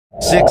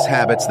6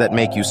 habits that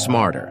make you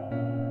smarter.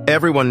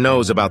 Everyone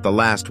knows about the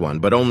last one,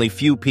 but only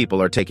few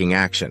people are taking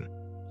action.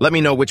 Let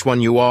me know which one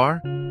you are.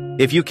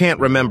 If you can't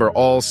remember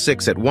all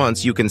 6 at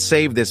once, you can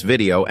save this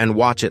video and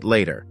watch it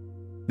later.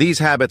 These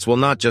habits will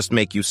not just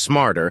make you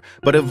smarter,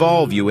 but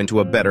evolve you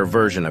into a better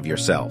version of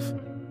yourself.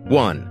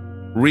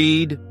 1.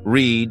 Read,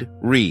 read,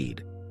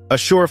 read. A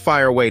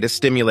surefire way to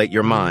stimulate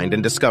your mind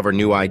and discover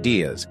new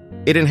ideas.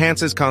 It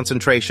enhances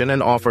concentration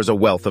and offers a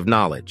wealth of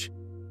knowledge.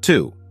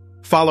 2.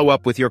 Follow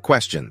up with your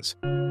questions.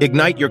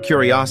 Ignite your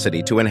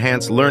curiosity to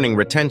enhance learning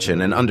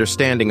retention and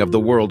understanding of the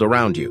world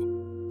around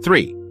you.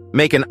 3.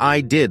 Make an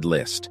I did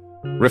list.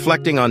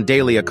 Reflecting on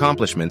daily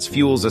accomplishments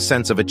fuels a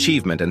sense of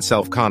achievement and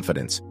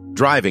self-confidence,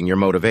 driving your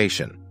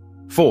motivation.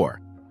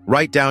 4.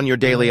 Write down your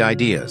daily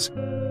ideas.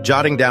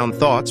 Jotting down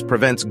thoughts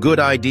prevents good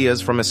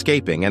ideas from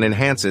escaping and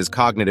enhances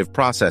cognitive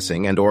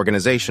processing and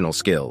organizational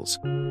skills.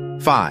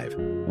 5.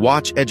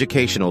 Watch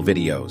educational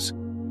videos.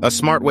 A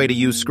smart way to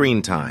use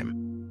screen time.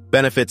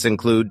 Benefits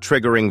include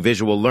triggering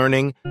visual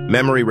learning,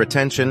 memory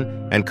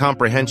retention, and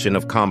comprehension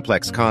of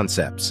complex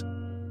concepts.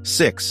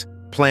 6.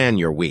 Plan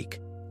your week.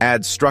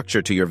 Adds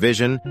structure to your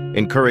vision,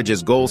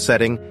 encourages goal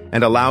setting,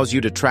 and allows you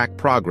to track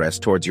progress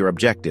towards your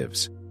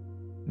objectives.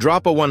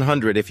 Drop a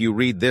 100 if you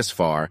read this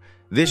far.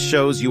 This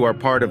shows you are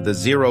part of the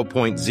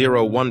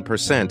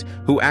 0.01%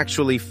 who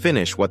actually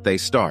finish what they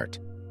start.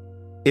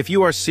 If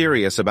you are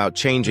serious about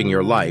changing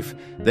your life,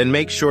 then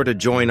make sure to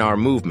join our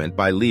movement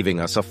by leaving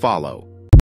us a follow.